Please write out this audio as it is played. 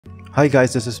Hi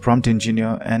guys, this is Prompt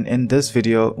Engineer, and in this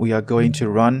video we are going to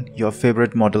run your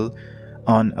favorite model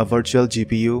on a virtual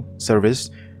GPU service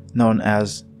known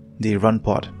as the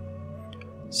RunPod.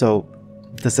 So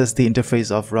this is the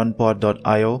interface of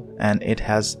runpod.io, and it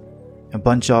has a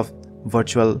bunch of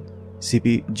virtual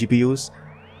GPUs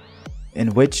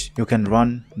in which you can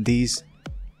run these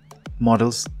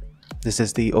models. This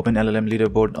is the Open LLM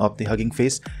leaderboard of the Hugging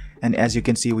Face, and as you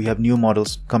can see, we have new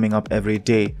models coming up every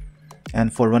day.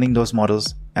 And for running those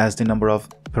models, as the number of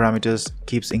parameters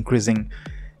keeps increasing,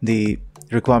 the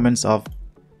requirements of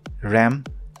RAM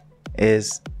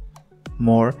is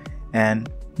more, and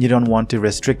you don't want to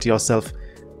restrict yourself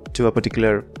to a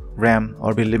particular RAM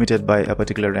or be limited by a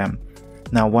particular RAM.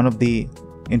 Now, one of the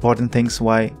important things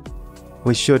why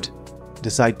we should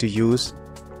decide to use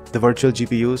the virtual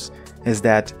GPUs is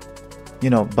that,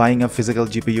 buying a physical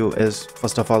GPU is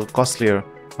first of all costlier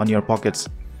on your pockets,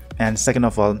 and second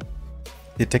of all,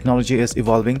 the technology is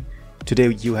evolving. Today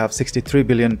you have 63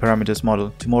 billion parameters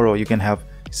model. Tomorrow you can have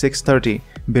 630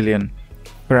 billion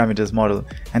parameters model.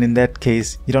 And in that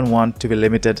case, you don't want to be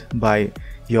limited by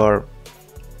your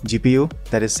GPU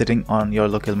that is sitting on your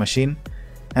local machine.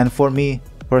 And for me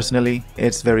personally,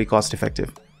 it's very cost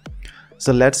effective.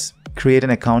 So let's create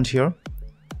an account here.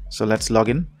 So let's log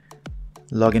in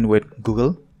with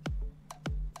Google.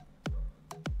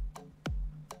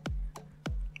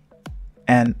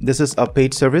 And this is a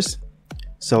paid service,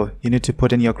 so you need to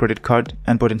put in your credit card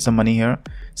and put in some money here.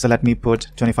 So let me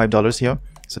put $25 here,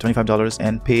 so $25,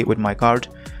 and pay with my card.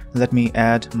 Let me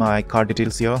add my card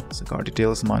details here. So card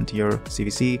details, month, year,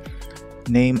 CVC,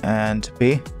 name, and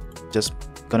pay. Just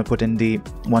gonna put in the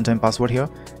one-time password here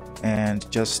and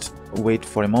just wait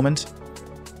for a moment.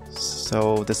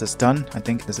 So this is done. I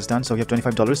think this is done. So we have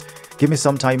 $25. Give me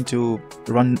some time to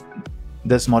run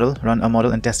a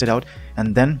model and test it out,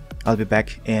 and then I'll be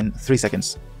back in 3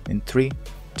 seconds. In 3,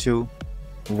 2,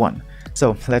 1.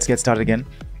 So let's get started again.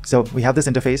 So we have this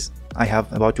interface. I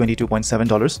have about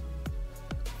 $22.7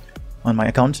 on my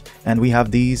account, and we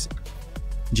have these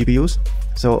GPUs.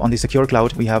 So on the secure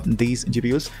cloud, we have these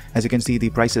GPUs. As you can see, the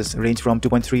prices range from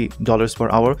 $2.3 per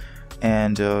hour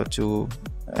and to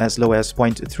as low as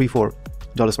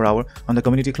 $0.34 per hour. On the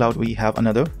community cloud, we have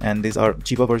another, and these are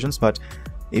cheaper versions, but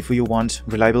if you want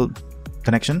reliable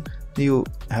connection, you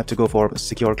have to go for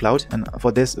secure cloud. And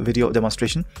for this video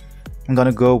demonstration, I'm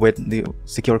gonna go with the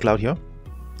secure cloud here.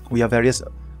 We have various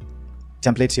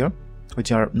templates here,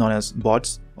 which are known as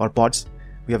bots or pods.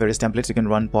 We have various templates. You can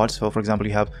run pods. So for example,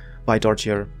 you have PyTorch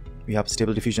here. We have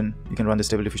Stable Diffusion. You can run the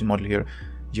Stable Diffusion model here.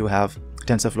 You have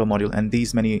TensorFlow module, and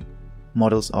these many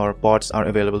models or pods are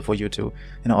available for you to,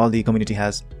 all the community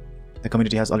has. The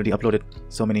community has already uploaded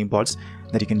so many bots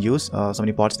that you can use, so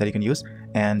many pods that you can use,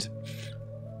 and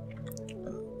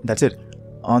that's it.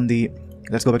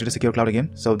 Let's go back to the secure cloud again.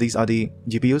 So these are the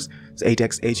GPUs. So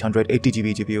 8x H100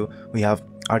 8GB GPU. We have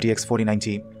RTX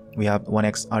 4090. We have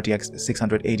 1x RTX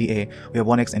 680A. We have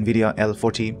 1x NVIDIA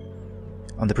L40.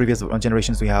 On the previous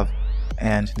generations we have,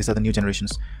 and these are the new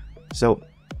generations. So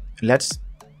let's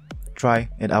try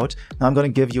it out. Now I'm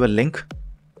going to give you a link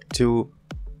to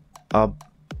a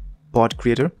pod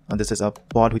creator, and this is a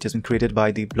pod which has been created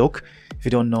by the Bloke. If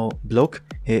you don't know Bloke,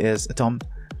 he is Tom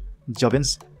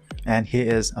Jobbins, and he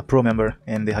is a pro member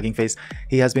in the Hugging Face.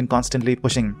 He has been constantly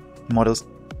pushing models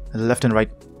left and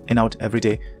right, in out every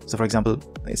day. So for example,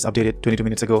 it's updated 22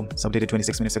 minutes ago, it's updated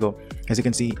 26 minutes ago. As you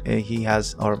can see, he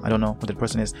has, or I don't know who that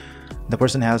person is, the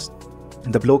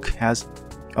Bloke has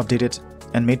updated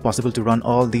and made possible to run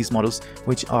all these models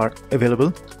which are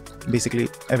available. Basically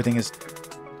everything is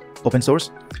open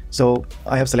source. So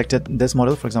I have selected this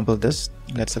model, for example this.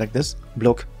 Let's select this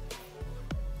Bloke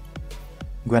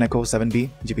Guaneco 7B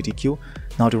GPTQ.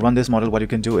 Now to run this model, what you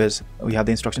can do is, we have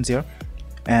the instructions here,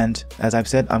 and as I've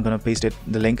said, I'm gonna paste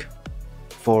the link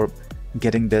for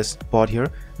getting this pod here.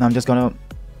 Now I'm just gonna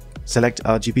select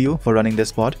a GPU for running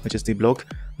this pod, which is the Bloke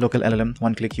local LLM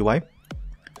one-click UI.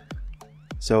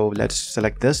 So let's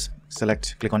select this,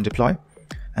 click on deploy,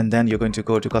 and then you're going to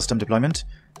go to custom deployment.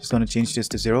 Just going to change this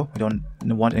to 0. We don't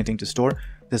want anything to store.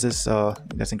 This is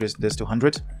let's increase this to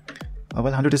 100. Well,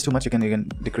 100 is too much. You can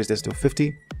decrease this to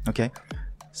 50. Okay,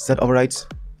 set overrides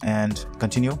and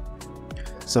continue.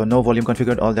 So no volume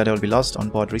configured, all data will be lost on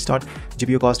pod restart.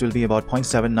 GPU cost will be about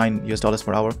 $0.79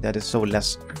 per hour. That is so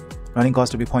less. Running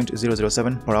cost will be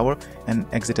 0.007 per hour, and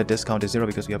exit at disk count is 0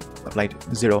 because we have applied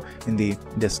 0 in the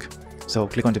disk. So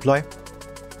click on deploy,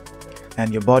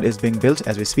 and your bot is being built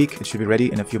as we speak. It should be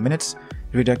ready in a few minutes.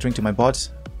 Redirecting to my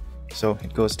bots, so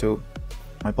it goes to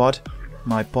my pod.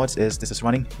 My pods is, this is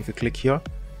running. If you click here,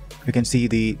 You can see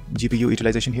the GPU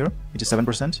utilization here, which is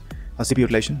 7%. CPU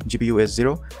utilization, GPU is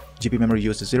 0, GPU memory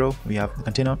use is 0. We have the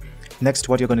container. Next,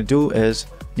 what you're going to do is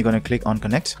you're going to click on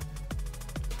connect,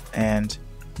 and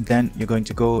then you're going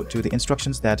to go to the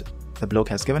instructions that the Bloke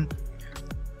has given.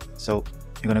 So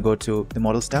you're going to go to the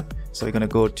models tab. So you're going to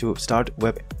go to start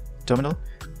web terminal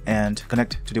and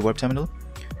connect to the web terminal,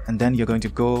 and then you're going to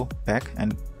go back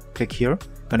and click here,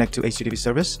 connect to HTTP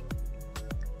service.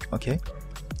 Okay,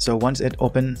 so once it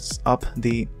opens up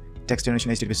the text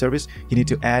generation HTTP service, you need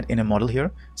to add in a model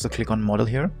here. So click on model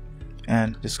here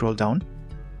and just scroll down,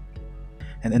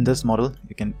 and in this model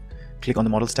you can click on the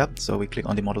models tab. So we click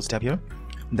on the models tab here.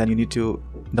 Then you need to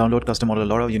download custom model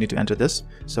LoRa. You need to enter this.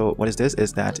 So what is this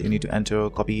is that you need to enter,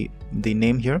 copy the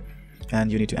name here,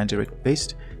 and you need to enter it,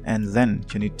 paste, and then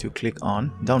you need to click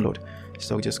on download.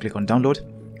 So just click on download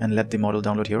and let the model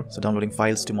download here. So downloading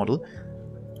files to model.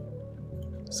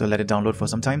 So let it download for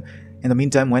some time. In the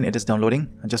meantime, when it is downloading,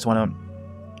 I just want to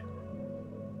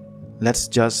let's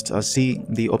just see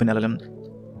the OpenLLM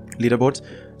leaderboards.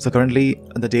 So currently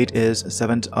the date is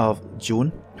 7th of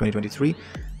June 2023,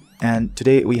 and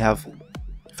today we have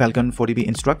Falcon 40B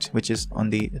Instruct, which is on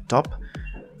the top.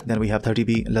 Then we have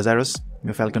 30B Lazarus,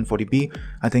 Falcon 40B.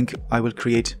 I think I will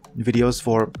create videos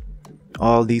for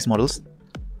all these models.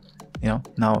 You know,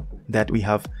 now that we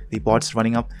have the bots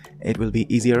running up, it will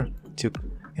be easier to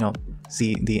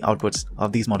see the outputs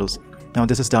of these models. Now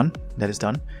this is done, that is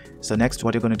done. So next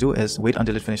what you're going to do is wait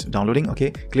until it finishes downloading.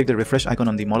 Okay, click the refresh icon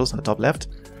on the models on the top left.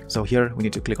 So here we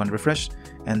need to click on refresh,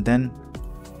 and then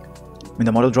when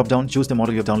the model drop down, choose the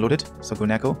model you have downloaded. So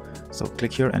Guanaco, so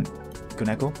click here and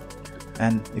Guanaco,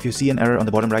 and if you see an error on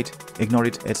the bottom right, ignore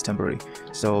it, it's temporary.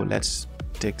 So let's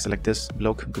select this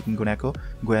Bloke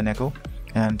Guanaco,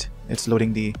 and it's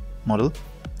loading the model.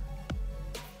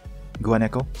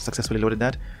 Guanaco successfully loaded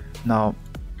that. Now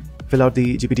fill out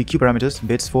the GPT-Q parameters,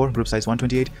 bits 4, group size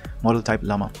 128, model type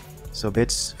llama. So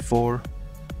bits 4,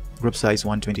 group size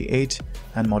 128,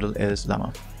 and model is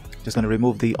llama. Just going to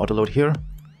remove the auto load here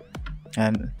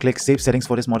and click save settings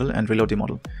for this model and reload the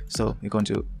model. So you're going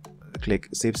to click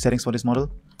save settings for this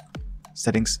model.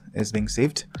 Settings is being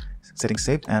saved, settings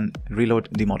saved, and reload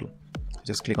the model.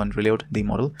 Just click on reload the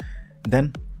model.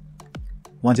 Then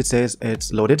once it says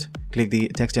it's loaded, click the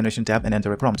text generation tab and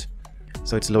enter a prompt.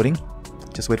 So it's loading,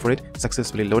 just wait for it,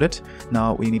 successfully loaded.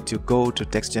 Now we need to go to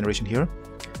text generation here,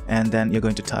 and then you're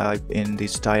going to type in the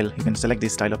style. You can select the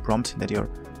style of prompt that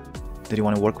you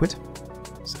want to work with.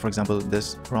 So for example,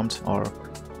 this prompt, or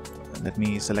let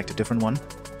me select a different one.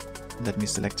 Let me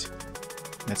select,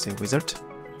 let's say, wizard.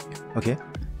 Okay,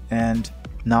 and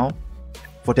now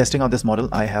for testing out this model,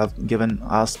 I have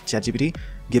asked ChatGPT,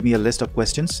 give me a list of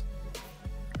questions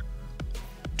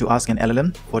to ask an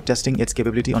LLM for testing its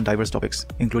capability on diverse topics,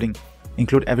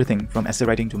 include everything from essay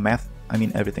writing to math. I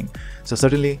mean everything. So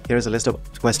certainly here is a list of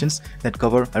questions that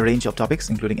cover a range of topics,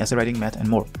 including essay writing, math, and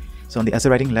more. So on the essay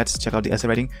writing, let's check out the essay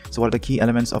writing. So what are the key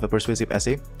elements of a persuasive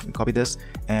essay? We copy this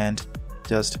and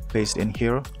just paste in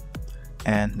here,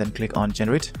 and then click on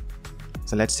generate.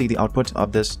 So let's see the output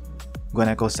of this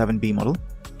Guanaco 7B model.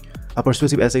 A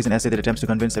persuasive essay is an essay that attempts to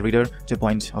convince a reader to a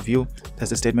point of view. That's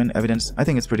the statement, evidence. I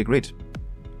think it's pretty great.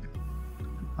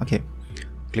 Okay,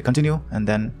 click continue, and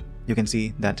then you can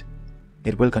see that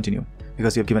it will continue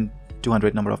because you have given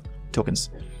 200 number of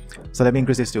tokens. So let me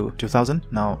increase this to 2000.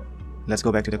 Now let's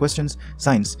go back to the questions.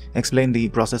 Science, explain the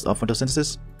process of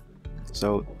photosynthesis.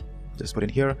 So just put in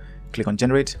here, click on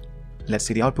generate. Let's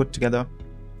see the output together.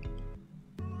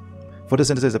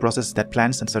 Photosynthesis is a process that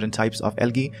plants and certain types of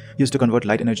algae use to convert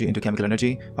light energy into chemical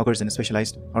energy. Occurs in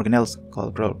specialized organelles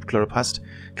called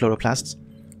chloroplasts.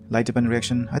 Light-dependent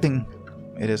reaction. I think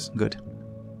it is good.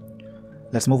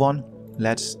 Let's move on.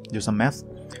 Let's do some math.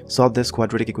 Solve this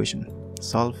quadratic equation.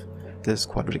 Solve this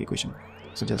quadratic equation.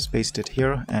 So just paste it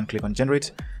here and click on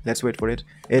generate. Let's wait for it.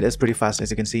 It is pretty fast,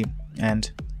 as you can see,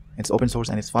 and it's open source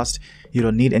and it's fast. You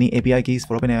don't need any API keys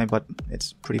for OpenAI, but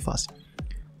it's pretty fast.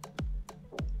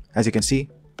 As you can see,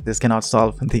 this cannot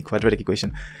solve the quadratic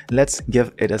equation. Let's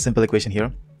give it a simple equation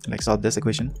here. Like solve this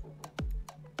equation.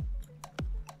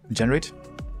 Generate.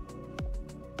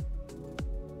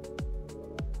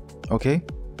 Okay.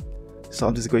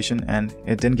 Solve this equation, and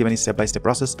it didn't give any step-by-step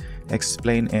process.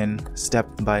 Explain in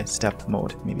step-by-step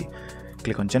mode, maybe.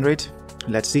 Click on generate.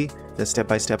 Let's see the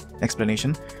step-by-step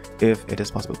explanation if it is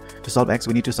possible. To solve x,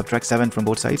 we need to subtract 7 from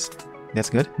both sides. That's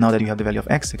good. Now that you have the value of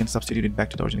x, you can substitute it back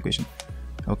to the original equation.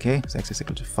 Okay, so x is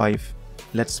equal to 5.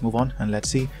 Let's move on and let's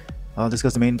see. I'll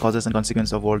discuss the main causes and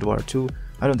consequences of World War II.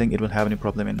 I don't think it will have any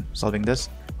problem in solving this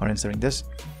or answering this.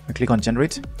 I click on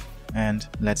generate and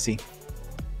let's see.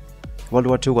 World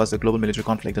War II was a global military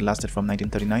conflict that lasted from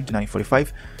 1939 to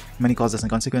 1945. Many causes and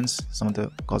consequences. Some of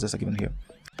the causes are given here.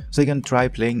 So you can try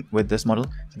playing with this model.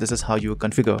 This is how you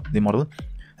configure the model.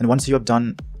 And once you have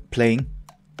done playing,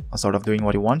 or sort of doing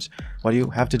what you want, what you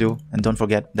have to do, and don't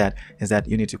forget that, is that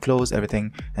you need to close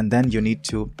everything and then you need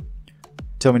to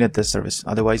terminate this service.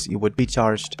 Otherwise, you would be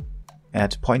charged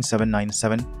at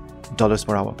 $0.797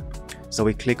 per hour. So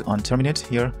we click on terminate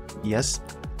here, yes,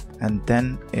 and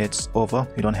then it's over.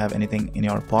 You don't have anything in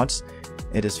your pods.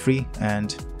 It is free,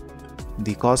 and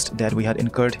the cost that we had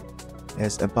incurred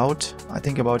is about, I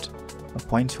think, about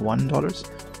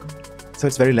 $0.1. So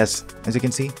it's very less. As you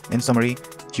can see, in summary,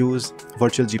 use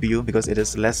virtual GPU because it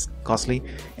is less costly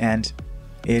and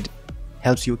it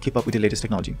helps you keep up with the latest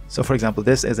technology. So for example,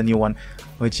 this is a new one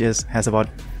which has about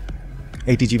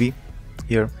 80 GB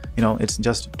here. It's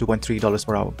just $2.3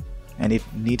 per hour and it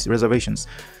needs reservations.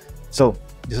 So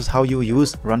this is how you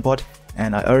use RunPod,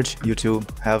 and I urge you to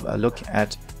have a look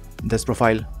at this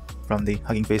profile from the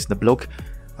Hugging Face, the Bloke.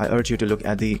 I urge you to look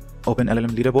at the Open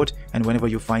LLM leaderboard, and whenever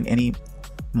you find any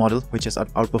model which is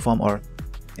outperform or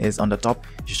is on the top,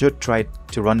 you should try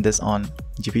to run this on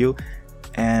GPU.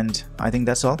 And I think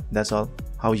that's all. This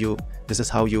is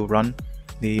how you run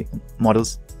the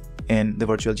models in the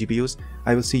virtual GPUs.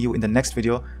 I will see you in the next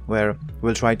video where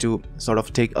we'll try to sort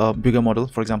of take a bigger model,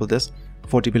 for example this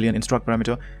 40 billion instruct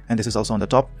parameter, and this is also on the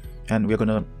top, and we're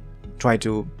gonna try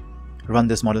to run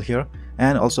this model here.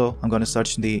 And also I'm going to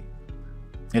search the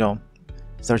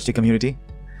community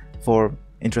for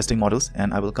interesting models,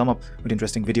 and I will come up with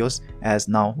interesting videos, as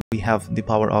now we have the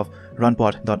power of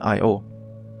runpod.io.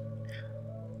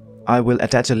 I will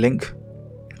attach a link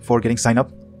for getting signed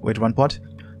up with RunPod.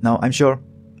 Now I'm sure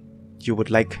you would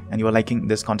like, and you are liking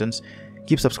this content.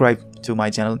 Keep subscribed to my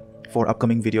channel for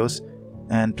upcoming videos,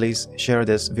 and please share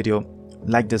this video,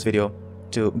 like this video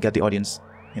to get the audience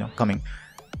coming.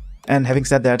 And having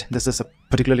said that, this is a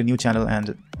particularly new channel,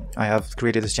 and I have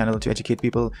created this channel to educate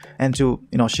people and to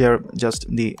share just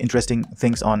the interesting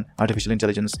things on artificial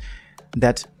intelligence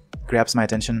that grabs my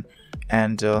attention.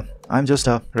 And I'm just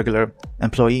a regular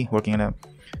employee working in a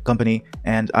company,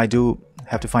 and I do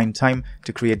have to find time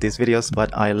to create these videos,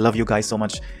 but I love you guys so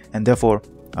much, and therefore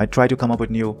I try to come up with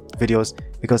new videos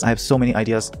because I have so many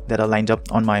ideas that are lined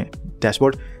up on my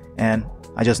dashboard, and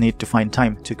I just need to find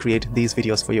time to create these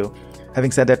videos for you.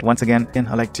 Having said that, once again,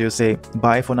 I'd like to say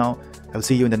bye for now. I'll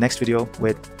see you in the next video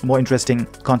with more interesting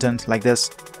content like this.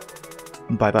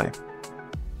 Bye bye.